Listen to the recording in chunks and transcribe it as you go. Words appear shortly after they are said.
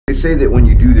They say that when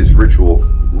you do this ritual,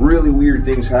 really weird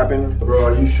things happen. Bro,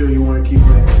 are you sure you want to keep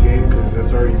playing this game? Because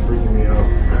that's already freaking me out.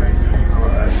 Alright, I'll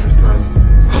ask this time.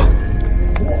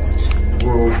 What?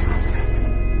 Bro.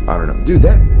 I don't know. Dude,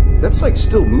 that's like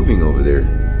still moving over there.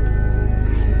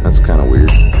 That's kind of weird.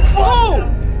 Oh!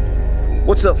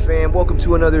 What's up, fam? Welcome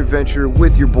to another adventure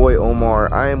with your boy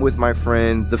Omar. I am with my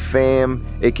friend, the fam,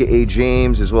 aka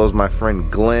James, as well as my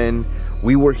friend Glenn.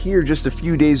 We were here just a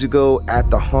few days ago at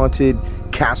the haunted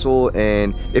castle,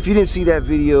 and if you didn't see that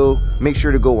video, make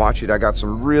sure to go watch it. I got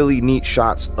some really neat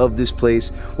shots of this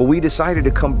place. Well, we decided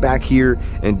to come back here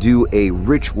and do a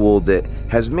ritual that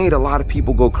has made a lot of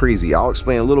people go crazy. I'll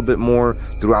explain a little bit more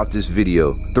throughout this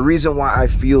video. The reason why I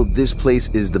feel this place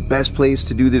is the best place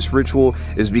to do this ritual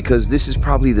is because this is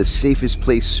probably the safest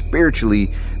place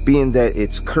spiritually, being that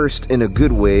it's cursed in a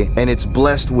good way and it's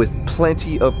blessed with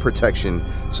plenty of protection.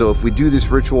 So if we do this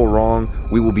ritual wrong,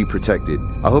 we will be protected.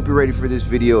 I hope you're ready for this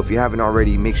video. If you haven't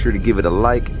already, make sure to give it a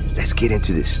like. Let's get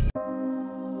into this.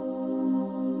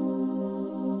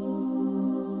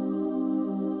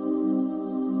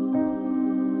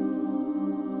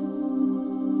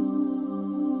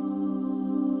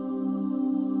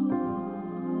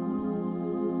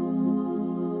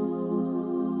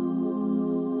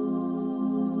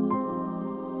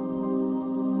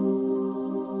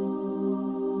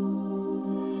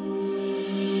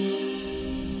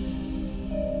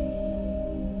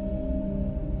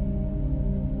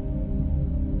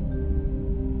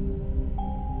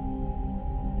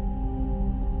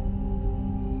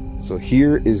 So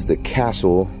here is the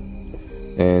castle,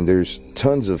 and there's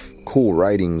tons of cool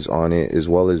writings on it, as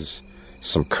well as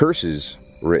some curses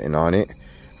written on it.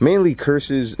 Mainly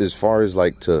curses as far as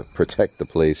like to protect the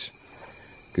place.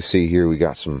 You can see here we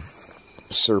got some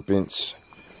serpents,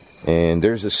 and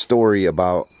there's a story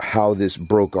about how this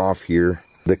broke off here.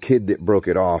 The kid that broke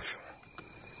it off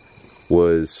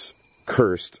was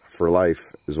cursed for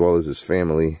life, as well as his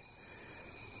family.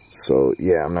 So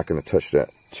yeah, I'm not going to touch that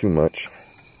too much.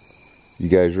 You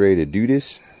guys ready to do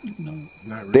this? No,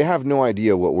 not really. They have no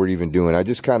idea what we're even doing. I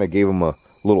just kind of gave them a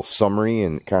little summary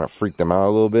and kind of freaked them out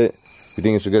a little bit. You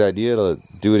think it's a good idea to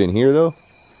do it in here, though?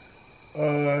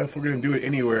 If we're going to do it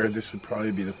anywhere, this would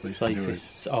probably be the place to do it.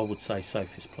 I would say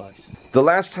safest place. The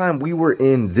last time we were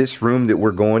in this room that we're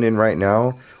going in right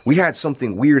now, we had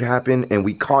something weird happen, and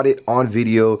we caught it on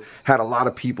video. Had a lot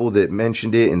of people that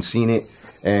mentioned it and seen it.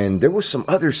 And there was some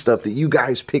other stuff that you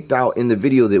guys picked out in the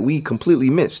video that we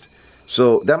completely missed.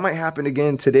 So that might happen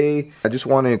again today. I just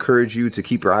want to encourage you to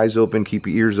keep your eyes open, keep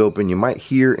your ears open. You might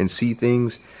hear and see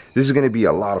things. This is going to be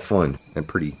a lot of fun and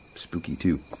pretty spooky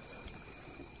too.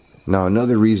 Now,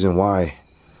 another reason why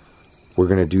we're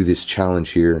going to do this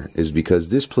challenge here is because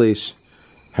this place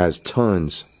has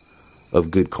tons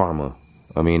of good karma.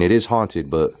 I mean, it is haunted,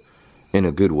 but in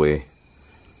a good way.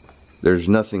 There's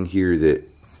nothing here that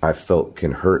I felt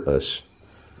can hurt us.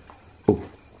 Oh.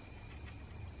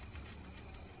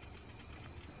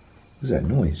 What's that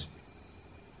noise?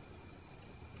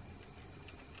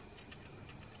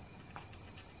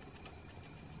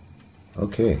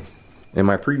 Okay. In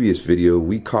my previous video,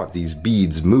 we caught these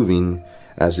beads moving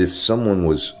as if someone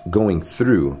was going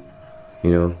through,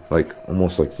 you know, like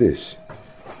almost like this,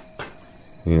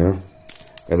 you know,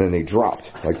 and then they dropped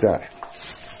like that.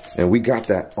 And we got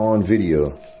that on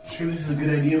video. Sure this is a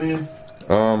good idea, man?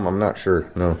 I'm not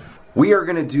sure, no. We are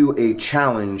going to do a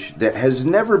challenge that has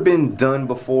never been done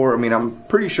before. I mean, I'm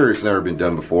pretty sure it's never been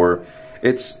done before.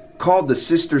 It's called the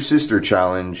Sister Sister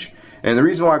Challenge. And the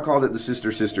reason why I called it the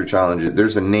Sister Sister Challenge,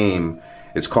 there's a name.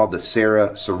 It's called the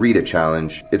SARA Sarita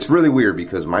Challenge. It's really weird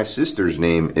because my sister's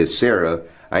name is Sarah.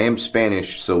 I am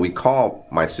Spanish, so we call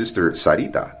my sister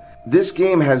Sarita. This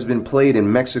game has been played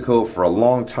in Mexico for a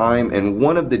long time, and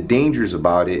one of the dangers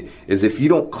about it is if you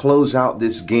don't close out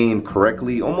this game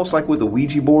correctly, almost like with a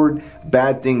Ouija board,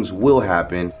 bad things will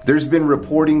happen. There's been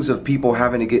reportings of people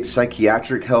having to get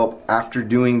psychiatric help after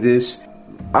doing this.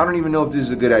 I don't even know if this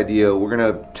is a good idea. We're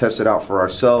gonna test it out for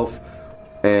ourselves,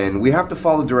 and we have to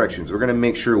follow directions. We're gonna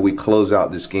make sure we close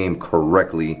out this game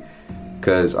correctly,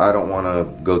 because I don't want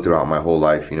to go throughout my whole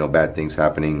life, you know, bad things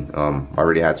happening. I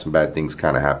already had some bad things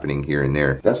kind of happening here and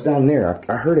there. That's down there.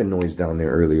 I heard a noise down there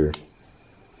earlier.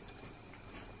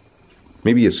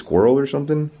 Maybe a squirrel or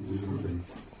something?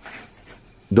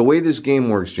 The way this game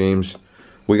works, James,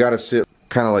 we got to sit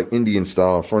kind of like Indian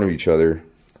style in front of each other.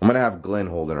 I'm going to have Glenn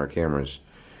holding our cameras.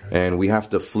 And we have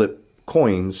to flip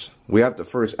coins. We have to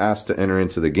first ask to enter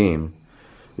into the game.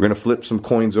 We're going to flip some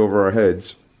coins over our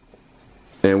heads.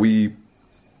 And we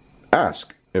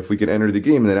ask if we can enter the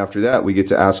game, and then after that we get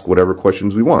to ask whatever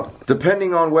questions we want.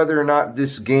 Depending on whether or not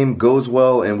this game goes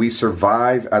well and we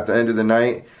survive at the end of the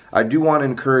night, I do want to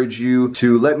encourage you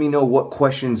to let me know what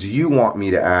questions you want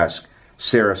me to ask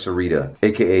SARA Sarita,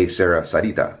 aka SARA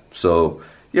Sarita. So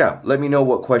yeah, let me know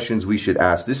what questions we should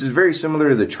ask. This is very similar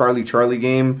to the Charlie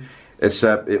game,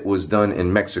 except it was done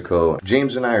in Mexico.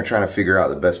 James and I are trying to figure out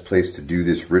the best place to do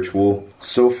this ritual.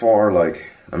 So far, like,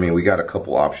 I mean, we got a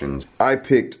couple options. I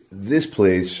picked this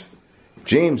place.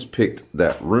 James picked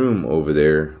that room over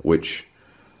there, which,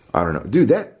 I don't know. Dude,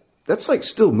 that's like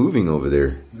still moving over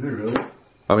there. Is it really?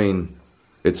 I mean,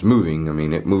 it's moving. I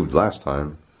mean, it moved last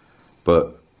time,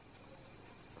 but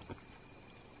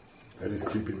that is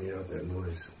creeping me out, that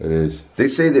noise. It is. They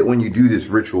say that when you do this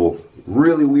ritual,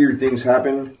 really weird things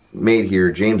happen. Made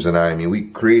here, James and I mean, we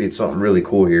created something really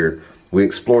cool here. We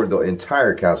explored the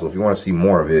entire castle. If you want to see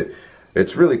more of it,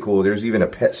 it's really cool. There's even a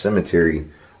pet cemetery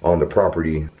on the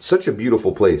property. Such a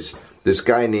beautiful place. This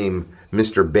guy named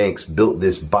Mr. Banks built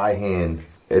this by hand.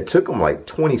 It took him like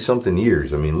 20-something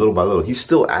years. I mean, little by little. He's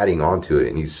still adding on to it,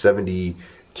 and he's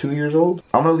 72 years old.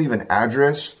 I'm going to leave an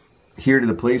address here to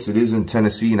the place. It is in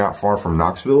Tennessee, not far from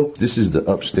Knoxville. This is the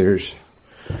upstairs.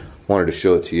 Wanted to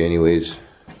show it to you anyways.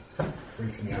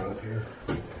 Freaks me out up here.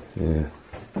 Yeah.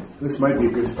 This might be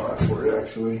a good spot for it,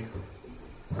 actually.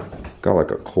 Got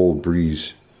like a cold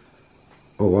breeze.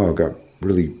 Oh wow, it got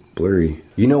really blurry.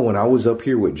 You know, when I was up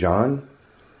here with John,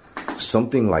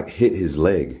 something like hit his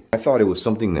leg. I thought it was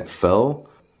something that fell.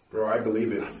 Bro, I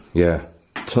believe it. Yeah,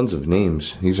 tons of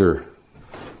names. These are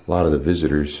a lot of the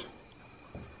visitors.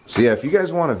 So yeah, if you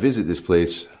guys want to visit this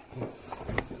place,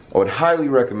 I would highly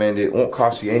recommend it. It won't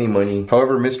cost you any money.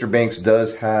 However, Mr. Banks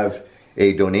does have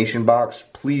a donation box.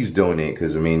 Please donate,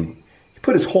 because I mean, he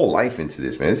put his whole life into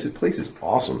this, man. This place is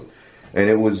awesome. And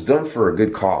it was done for a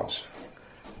good cause.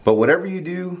 But whatever you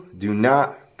do, do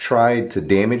not try to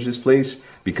damage this place,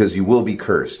 because you will be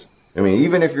cursed. I mean,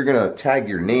 even if you're gonna tag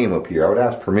your name up here, I would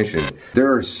ask permission.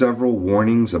 There are several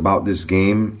warnings about this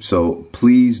game, so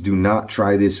please do not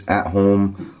try this at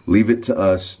home. Leave it to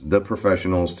us, the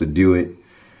professionals, to do it.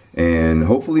 And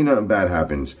hopefully nothing bad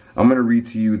happens. I'm gonna read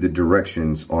to you the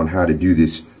directions on how to do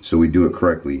this so we do it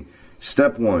correctly.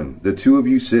 Step 1, the two of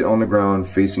you sit on the ground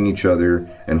facing each other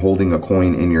and holding a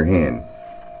coin in your hand.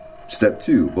 Step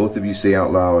 2, both of you say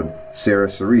out loud, SARA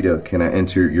Sarita, can I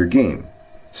enter your game?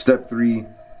 Step 3,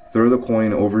 throw the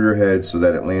coin over your head so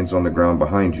that it lands on the ground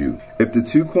behind you. If the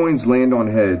 2 coins land on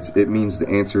heads, it means the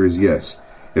answer is yes.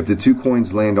 If the 2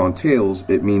 coins land on tails,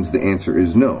 it means the answer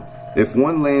is no. If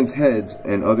one lands heads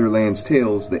and other lands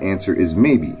tails, the answer is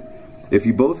maybe. If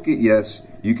you both get yes,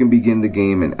 you can begin the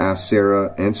game and ask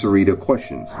Sarah and Sarita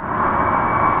questions.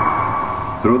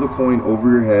 Throw the coin over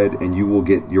your head and you will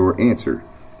get your answer.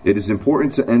 It is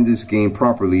important to end this game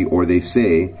properly, or they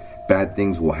say bad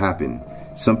things will happen.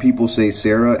 Some people say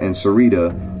Sarah and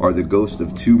Sarita are the ghost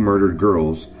of 2 murdered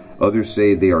girls. Others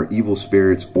say they are evil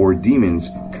spirits or demons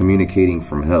communicating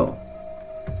from hell.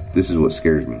 This is what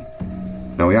scares me.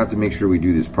 Now we have to make sure we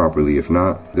do this properly. If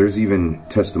not, there's even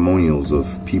testimonials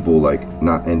of people like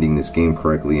not ending this game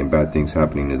correctly and bad things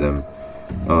happening to them.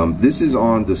 This is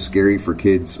on the Scary for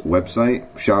Kids website.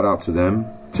 Shout out to them.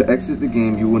 To exit the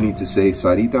game, you will need to say,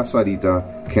 Sarita,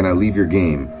 Sarita, can I leave your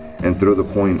game? And throw the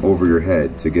coin over your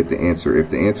head to get the answer. If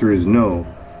the answer is no,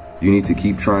 you need to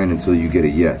keep trying until you get a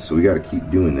yes. So we got to keep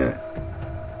doing that.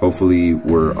 Hopefully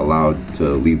we're allowed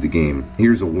to leave the game.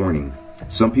 Here's a warning.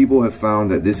 Some people have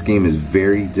found that this game is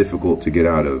very difficult to get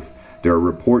out of. There are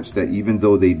reports that even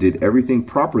though they did everything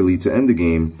properly to end the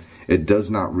game, it does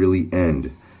not really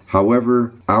end.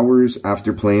 However, hours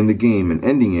after playing the game and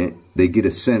ending it, they get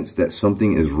a sense that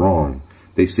something is wrong.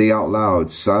 They say out loud,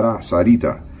 SARA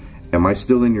Sarita, am I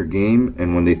still in your game?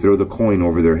 And when they throw the coin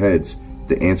over their heads,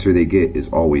 the answer they get is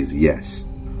always yes.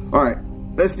 All right,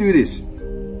 let's do this.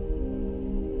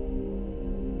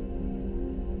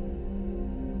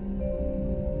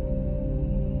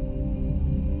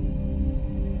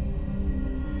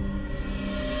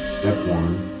 Step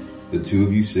 1, the 2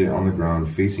 of you sit on the ground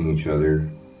facing each other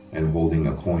and holding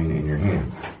a coin in your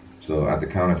hand. So at the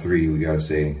count of 3, we gotta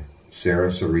say, SARA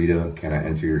Sarita, can I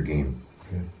enter your game?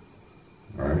 Okay.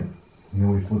 All right. And then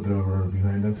we flip it over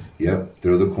behind us? Yep.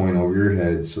 Throw the coin over your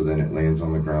head so then it lands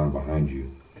on the ground behind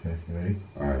you. Okay, you ready?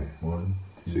 All right. 1,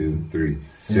 2, 3.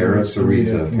 SARA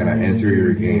Sarita, can I enter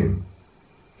your game?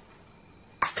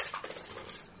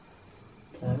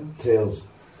 Tails.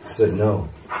 Said no.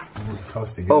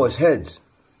 Oh, it's heads.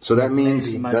 So that means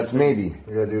that's maybe.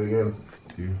 We gotta do it again.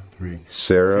 2, 3.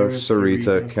 SARA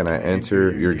Sarita, can I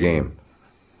enter your game?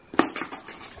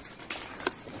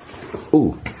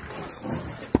 Ooh.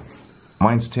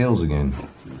 Mine's tails again.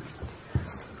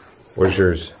 Where's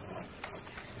yours?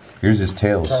 Yours is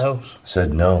tails. Tails.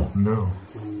 Said no. No.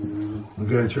 I'm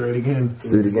gonna try it again.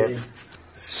 Do it again.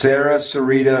 Sarah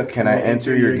Sarita, can I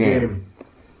enter your game?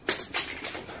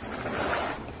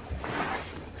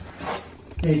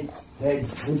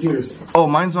 Heads. What's yours? Oh,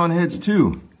 mine's on heads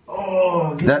too.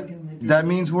 Oh, that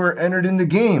means we're entered in the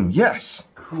game. Yes.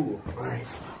 Cool. All right.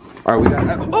 All right, we got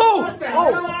that. Oh!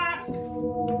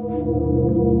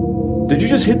 Did you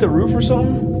just hit the roof or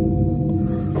something?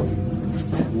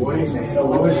 What in the hell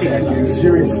was that, dude?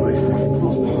 Seriously.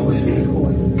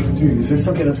 Dude, is there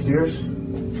something upstairs?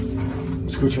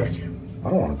 Let's go check. I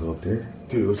don't want to go up there.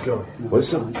 Dude, let's go. What's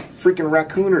some freaking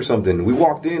raccoon or something? We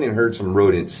walked in and heard some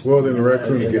rodents. Well, then the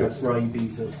raccoon get us. All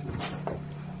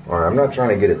right, I'm not trying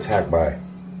to get attacked by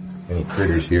any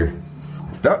critters here.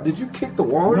 Did you kick the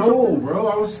wall or something? No, bro.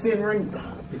 I was standing right.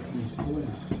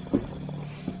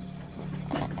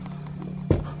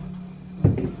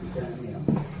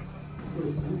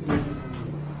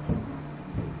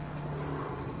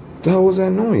 The hell was that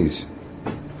noise?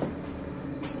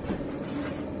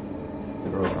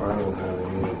 Bro, I don't have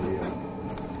any idea.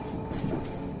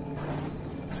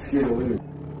 Scared of living.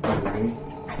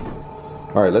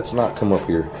 All right, let's not come up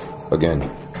here again.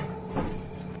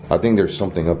 I think there's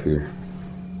something up here.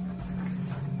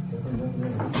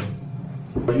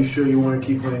 Are you sure you want to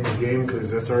keep playing the game?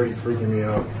 Because that's already freaking me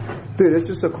out. Dude, it's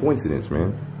just a coincidence,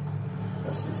 man.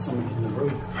 That's something in the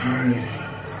road. Alright.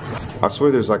 I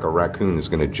swear there's like a raccoon that's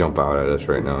gonna jump out at us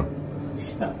right now.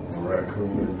 A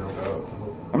raccoon gonna jump out.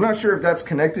 I'm not sure if that's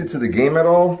connected to the game at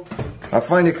all. I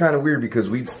find it kind of weird because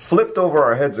we flipped over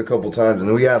our heads a couple times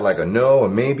and we had like a no, a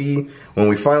maybe. When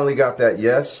we finally got that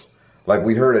yes, like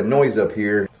we heard a noise up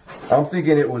here. I'm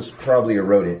thinking it was probably a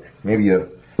rodent, maybe a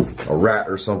rat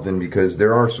or something, because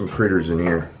there are some critters in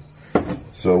here.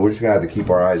 So we're just gonna have to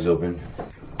keep our eyes open.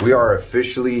 We are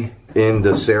officially in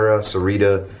the SARA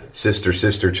SARITA Sister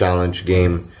Sister Challenge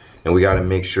game, and we gotta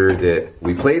make sure that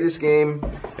we play this game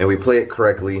and we play it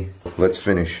correctly. Let's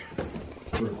finish.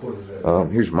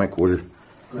 Here's my quarter.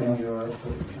 We'll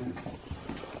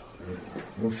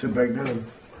sit back down.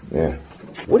 Yeah.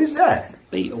 What is that?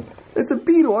 Beetle. It's a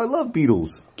beetle. I love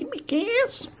beetles. Give me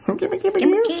gas. Give me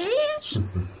gas.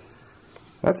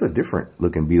 That's a different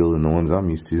looking beetle than the ones I'm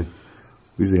used to.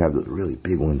 We usually have the really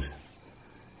big ones.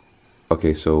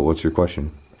 Okay, so what's your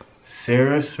question?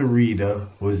 Sarah Sarita,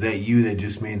 was that you that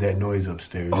just made that noise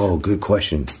upstairs? Oh, good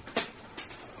question.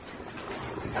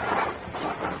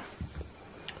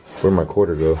 Where'd my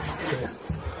quarter go?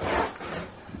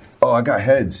 Oh, I got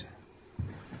heads.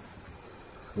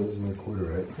 Where's my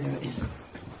quarter at? There it is.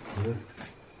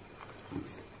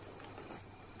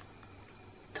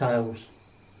 Tiles.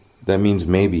 That means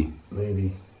maybe.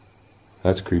 Maybe.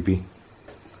 That's creepy.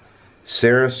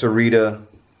 Sarah Sarita,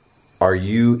 are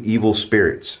you evil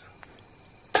spirits?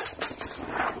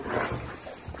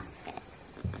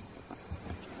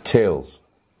 Tails.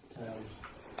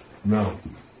 No.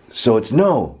 So it's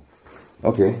no.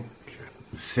 Okay.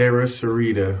 Sarah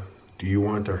Sarita, do you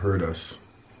want to hurt us?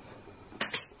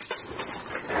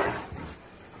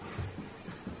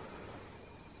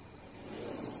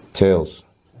 Tails.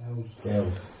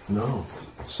 Tails. No.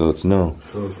 So it's no.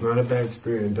 So it's not a bad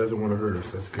spirit and doesn't want to hurt us.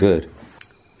 That's good. Good.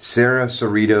 Sarah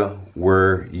Sarita,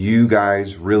 were you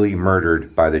guys really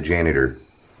murdered by the janitor?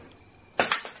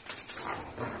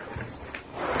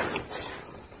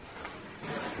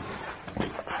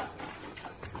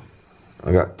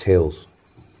 I got tails.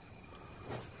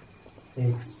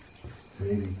 Eggs.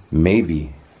 Maybe.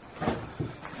 Maybe.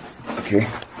 Okay.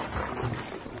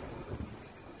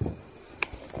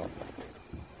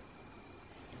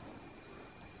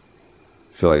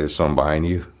 Feel like there's something behind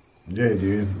you. Yeah,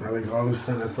 dude. All of a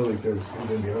sudden I feel like there's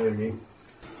something behind me.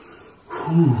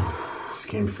 Whew. This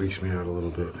game freaks me out a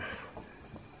little bit.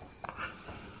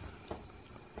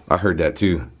 I heard that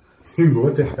too.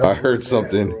 What the hell? I heard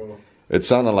something. Bro? It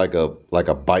sounded like a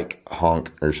bike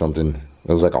honk or something.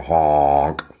 It was like a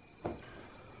honk.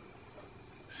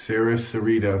 Sarah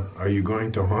Sarita, are you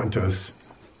going to haunt us?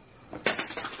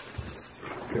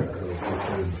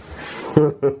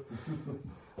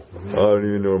 I don't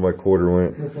even know where my quarter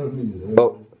went.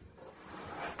 Oh,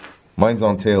 mine's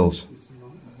on tails.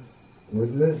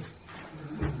 What's this?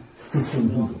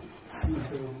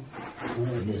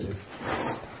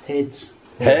 Heads.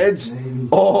 Heads?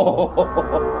 Oh!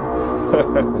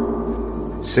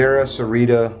 Sarah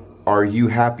Sarita, are you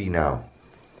happy now?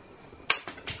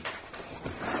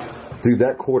 Dude,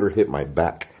 that quarter hit my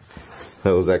back.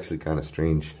 That was actually kind of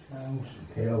strange.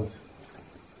 Tails.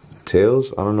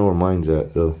 Tails? I don't know where mine's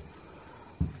at, though.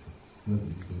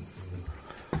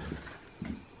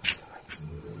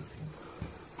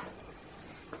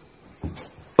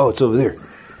 Oh, it's over there.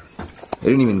 It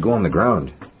didn't even go on the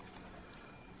ground.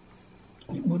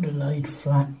 dead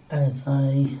flat as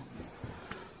a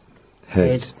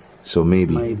Heads. Head. So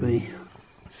maybe. maybe.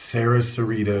 SARA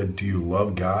SARITA, do you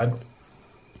love God?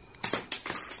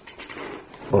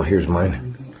 Oh, here's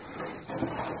mine.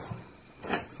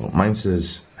 Oh, mine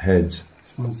says heads.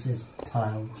 This one says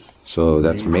tails. So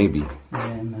that's maybe.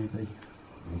 Yeah, maybe.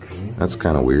 Okay. That's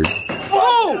kind of weird.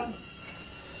 Oh!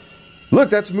 Look,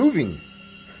 that's moving.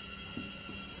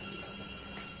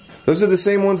 Those are the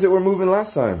same ones that were moving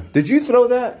last time. Did you throw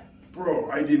that?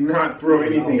 Bro, I did not throw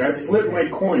anything. I flipped my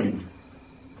coin.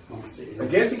 I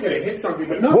guess he could have hit something,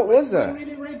 but no. What was that? I made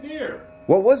it right there.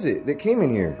 What was it that came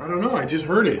in here? I don't know. I just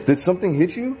heard it. Did something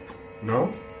hit you?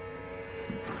 No.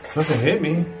 Nothing hit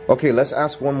me. Okay, let's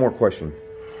ask one more question.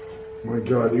 My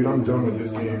God, dude, I'm done with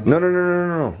this game.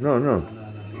 No.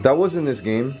 That wasn't this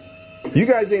game. You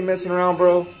guys ain't messing around,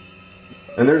 bro.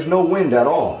 And there's no wind at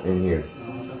all in here.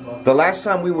 The last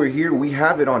time we were here, we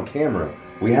have it on camera.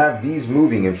 We have these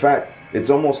moving. In fact, it's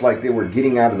almost like they were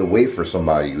getting out of the way for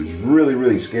somebody. It was really,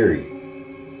 really scary.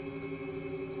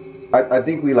 I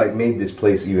think we like made this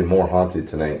place even more haunted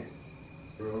tonight.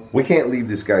 We can't leave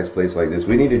this guy's place like this.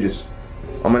 We need to just...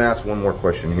 I'm gonna ask one more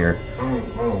question here. I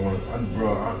don't want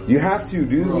bro. You have to,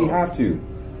 dude. Bro. We have to.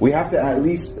 We have to at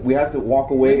least... We have to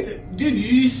walk away. Dude, did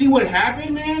you see what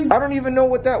happened, man? I don't even know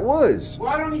what that was. Well,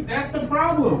 I don't. That's the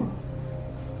problem.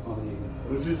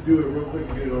 Let's just do it real quick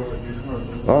and get it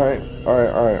over. All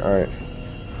right.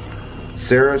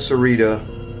 SARA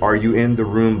SARITA, are you in the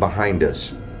room behind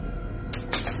us?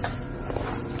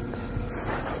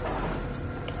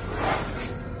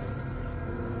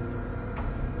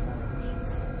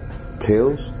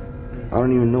 Tails? I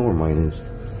don't even know where mine is.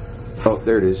 Oh,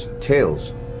 there it is. Tails.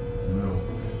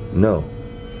 No.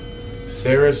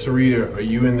 SARA SARITA, are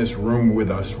you in this room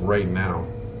with us right now?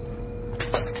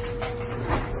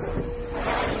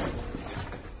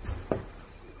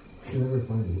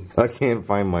 I can't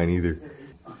find mine either.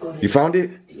 You found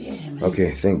it? Yeah, man.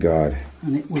 Okay, thank God.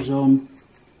 And it was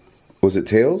Was it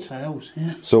Tails? tails,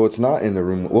 yeah. So it's not in the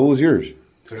room. What was yours?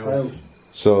 Tails.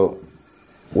 So,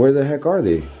 where the heck are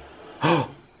they?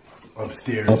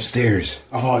 Upstairs. Upstairs.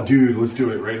 Oh, dude, let's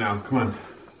do it right now. Come on.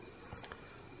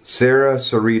 SARA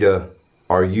SARITA,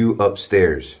 are you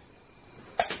upstairs?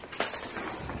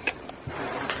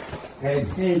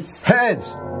 Heads. Heads. Heads!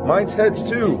 Mine's heads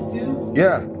too.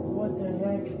 Yeah. What the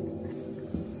heck?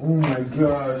 Oh my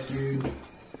gosh, dude.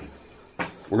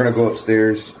 We're gonna go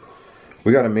upstairs.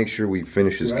 We gotta make sure we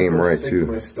finish this game right sick to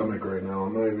my too. stomach right now.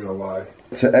 I'm not even gonna lie.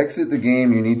 To exit the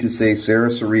game, you need to say, SARA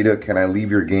SARITA, can I leave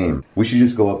your game? We should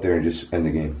just go up there and just end the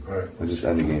game. All right. Let's just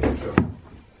end the game.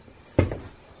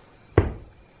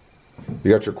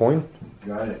 You got your coin?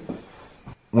 Got it.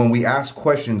 When we ask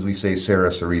questions, we say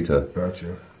SARA SARITA.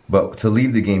 Gotcha. But to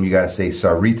leave the game, you gotta say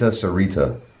Sarita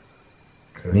Sarita.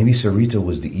 Okay. Maybe Sarita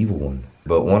was the evil one.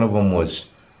 But one of them was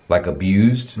like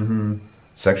abused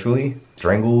sexually,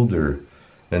 strangled,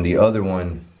 and the other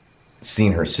one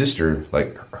seen her sister,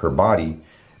 like her body,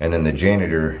 and then the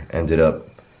janitor ended up,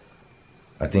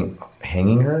 I think,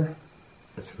 hanging her.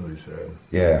 That's really sad.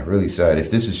 Yeah, really sad.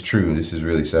 If this is true, this is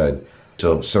really sad.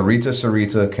 So, Sarita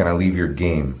Sarita, can I leave your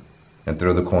game? And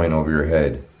throw the coin over your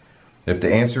head. If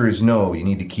the answer is no, you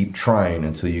need to keep trying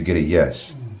until you get a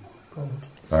yes. All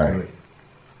right.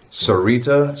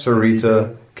 Sarita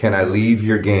Sarita, can I leave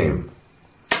your game?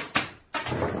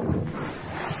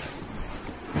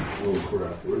 Oh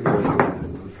crap. What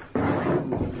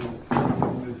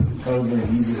are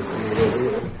you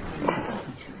doing?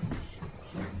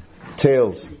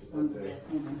 Tails.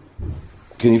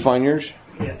 Can you find yours?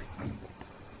 Yeah.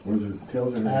 Was it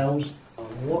tails or Tails.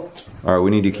 What? All right,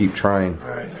 we need to keep trying.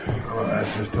 Alright. Oh,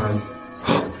 that's this time.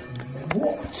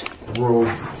 What? Bro.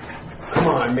 Come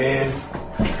on, man.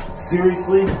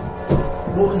 Seriously?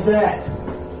 What was that?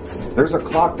 There's a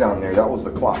clock down there. That was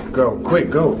the clock. Go. Quick,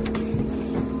 go.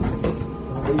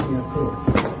 Leave me up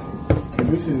there.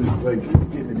 This is like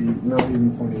getting to be not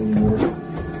even funny anymore.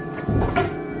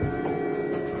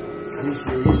 Are you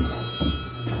serious?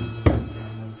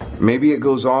 Maybe it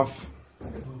goes off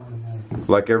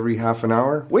like every half an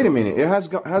hour. Wait a minute. It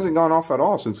hasn't gone off at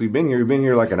all since we've been here. We've been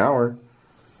here like an hour.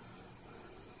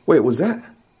 Wait, was that?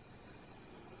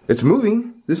 It's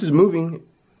moving. This is moving.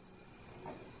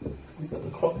 The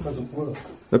clock doesn't work.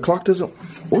 The clock doesn't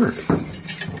work.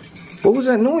 What was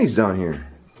that noise down here?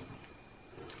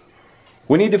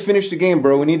 We need to finish the game,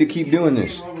 bro. We need to keep doing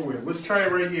this. Over with. Let's try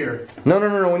it right here. No.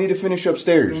 We need to finish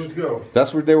upstairs. Let's go.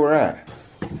 That's where they were at.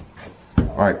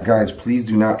 Alright, guys, please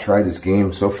do not try this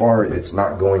game. So far, it's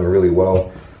not going really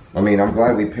well. I mean, I'm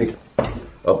glad we picked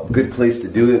a good place to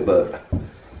do it, but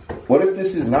what if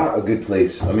this is not a good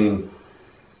place? I mean,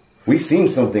 we seen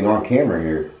something on camera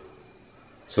here.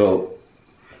 So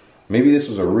maybe this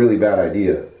was a really bad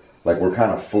idea. Like we're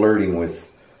kind of flirting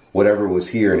with whatever was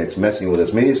here and it's messing with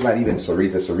us. Maybe it's not even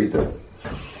Sarita Sarita.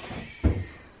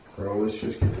 Bro, let's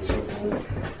just get this over with.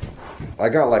 I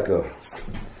got like a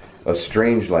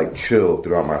strange like chill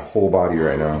throughout my whole body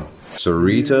right now.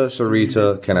 Sarita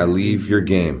Sarita, can I leave your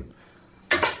game?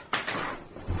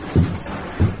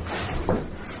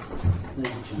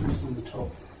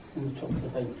 On the top of the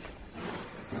bench.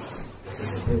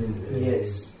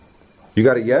 Yes. You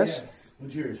got a yes? Yes.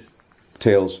 What's yours?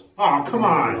 Tails. Oh, come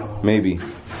on. Maybe.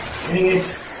 Dang it.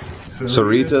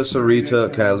 Sarita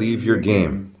Sarita, can I leave your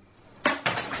game?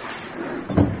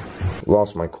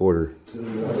 Lost my quarter.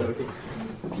 Dude,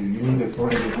 you need to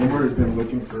find it. Omar has been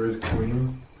looking for his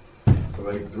queen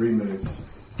for like 3 minutes.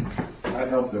 I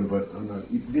helped him, but I'm not.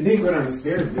 It didn't go down the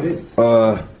stairs, did it?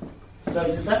 So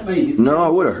does that mean? No, I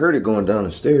would have heard it going down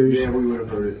the stairs. Yeah, we would have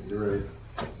heard it. You're right.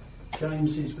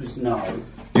 James's was no,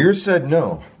 Yours said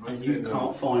no. and you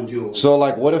can't find yours. So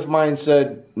like, what if mine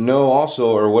said no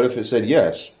also, or what if it said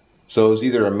yes? So it's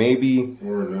either a maybe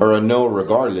or a no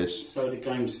regardless. So the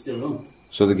game's still on.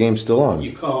 So the game's still on.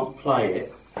 You can't play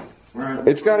it. Right.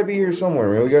 It's got to be here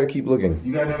somewhere, man. We got to keep looking.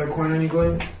 You got another coin on you,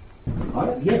 Glenn?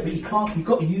 Yeah, but you can't. You've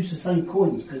got to use the same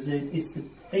coins because it's the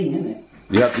thing, isn't it?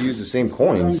 You have to use the same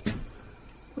coins.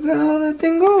 Where the hell did that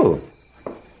thing go?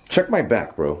 Check my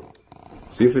back, bro.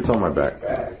 See if it's on my back.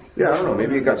 Yeah, I don't know.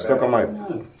 Maybe it got stuck on my...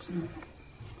 No, it's not.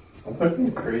 I'm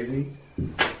fucking crazy.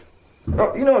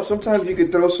 Oh, you know, sometimes you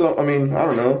could throw some... I mean, I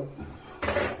don't know.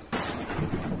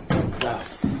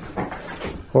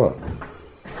 What?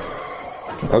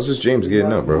 How's this James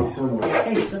getting up, bro?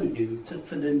 Hey, don't you?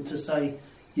 For them to say,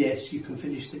 yes, you can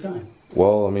finish the game.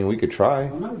 Well, I mean, we could try. I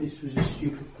know this was a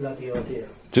stupid bloody idea.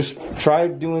 Just try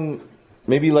doing...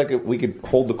 Maybe like we could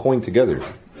hold the coin together.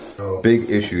 No.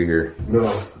 Big issue here. No.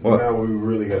 What? Now we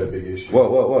really got a big issue.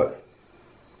 What?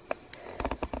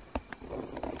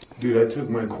 Dude, I took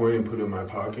my coin and put it in my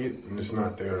pocket, and it's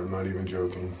not there. I'm not even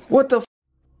joking. What the f?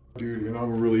 Dude, and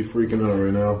I'm really freaking out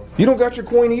right now. You don't got your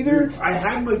coin either? Dude, I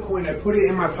had my coin. I put it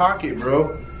in my pocket,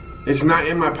 bro. It's not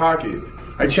in my pocket.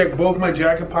 I checked both my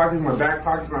jacket pockets, my back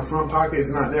pocket, my front pocket.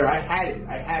 It's not there. I had it.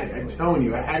 I'm telling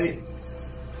you, I had it.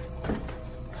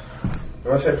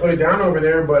 Unless I put it down over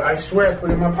there, but I swear I put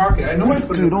it in my pocket. I know I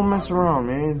put it in my pocket. Don't mess around,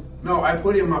 man. No, I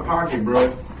put it in my pocket,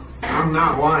 bro. I'm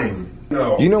not lying.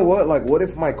 No. You know what? Like, what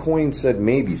if my coin said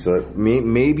maybe? So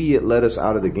maybe it let us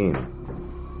out of the game.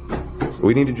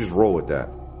 We need to just roll with that.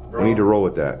 We need to roll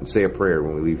with that and say a prayer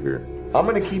when we leave here. I'm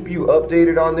gonna keep you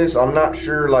updated on this. I'm not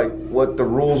sure like what the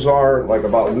rules are like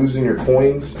about losing your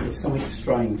coins. There's something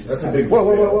strange. That's a big.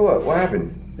 What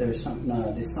happened? There's something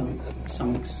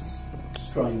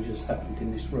strange has happened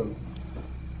in this room.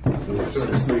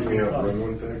 Just freak me out for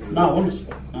 1 second. No, honestly.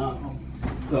 No.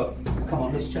 Look, come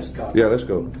on, let's just go. Yeah, let's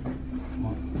go.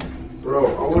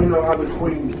 Bro, I want to know how the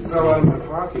coin fell out of my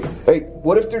pocket. Hey,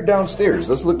 what if they're downstairs?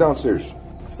 Let's look downstairs.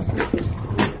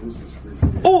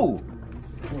 Oh!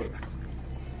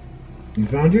 You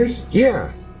found yours? Yeah.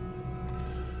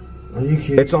 Are you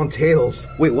kidding? It's on tails.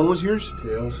 Wait, what was yours?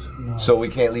 Tails. No. So we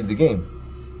can't leave the game.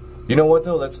 You know what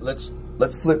though? Let's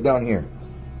flip down here.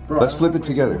 Bro, Let's flip it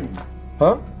together.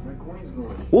 Huh? My coin's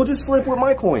going. We'll just flip with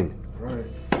my coin. Alright.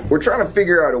 We're trying to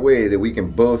figure out a way that we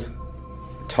can both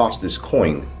toss this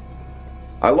coin.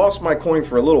 I lost my coin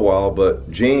for a little while,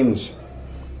 but James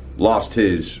lost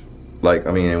his. Like,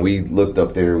 I mean, and we looked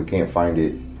up there, we can't find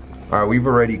it. All right, we've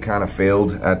already kind of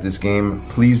failed at this game.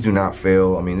 Please do not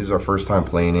fail. I mean, this is our first time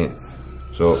playing it.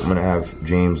 So I'm gonna have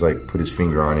James like put his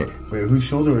finger on it. Wait, whose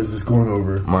shoulder is this going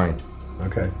over? Mine.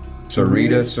 Okay.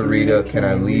 Sarita, Sarita, can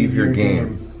I leave your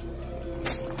game?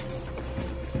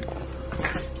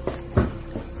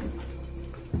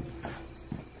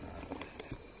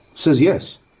 Says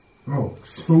yes. Oh,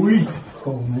 sweet.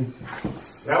 Call me.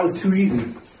 That was too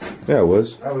easy. Yeah, it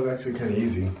was. That was actually kind of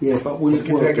easy. Yeah, but we'll Let's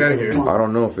get the heck out of here. I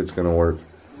don't know if it's gonna work.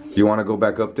 You want to go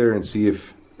back up there and see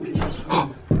if?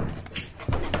 Exactly.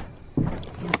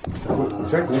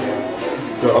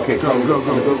 Okay. Go. No,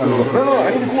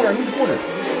 I need a quarter.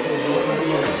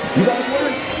 You got a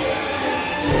quarter?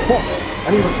 Oh, I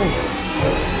need my phone.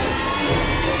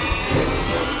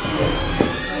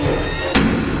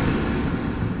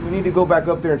 We need to go back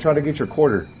up there and try to get your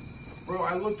quarter. Bro,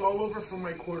 I looked all over for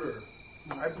my quarter.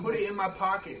 I put it in my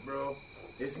pocket, bro.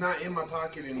 It's not in my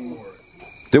pocket anymore.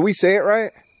 Did we say it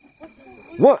right?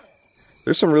 What?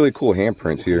 There's some really cool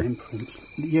handprints here. Handprints.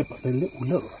 Yeah, but they're little,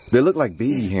 look. They look like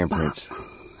baby handprints.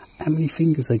 How many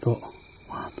fingers they got?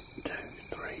 1, 2,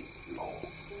 3, 4.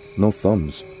 No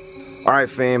thumbs. All right,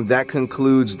 fam, that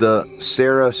concludes the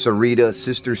SARA Sarita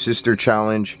Sister Sister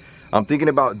Challenge. I'm thinking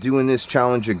about doing this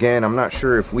challenge again. I'm not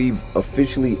sure if we've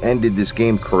officially ended this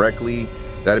game correctly.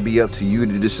 That'd be up to you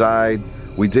to decide.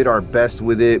 We did our best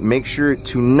with it. Make sure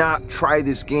to not try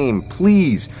this game.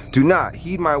 Please do not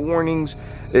heed my warnings.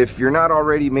 If you're not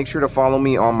already, make sure to follow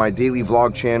me on my daily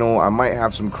vlog channel. I might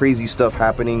have some crazy stuff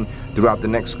happening throughout the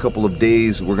next couple of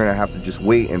days. We're gonna have to just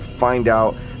wait and find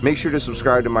out. Make sure to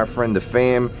subscribe to my friend The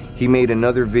Fam. He made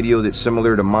another video that's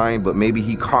similar to mine, but maybe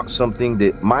he caught something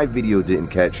that my video didn't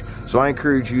catch. So I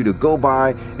encourage you to go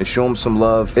by and show him some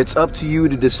love. It's up to you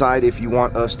to decide if you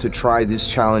want us to try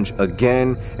this challenge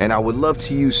again. And I would love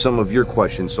to use some of your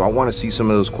questions. So I want to see some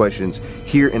of those questions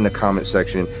here in the comment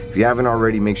section. If you haven't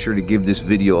already, make sure to give this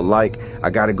video a like.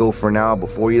 I gotta go for now.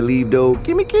 Before you leave though,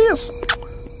 give me a kiss.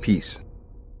 Peace.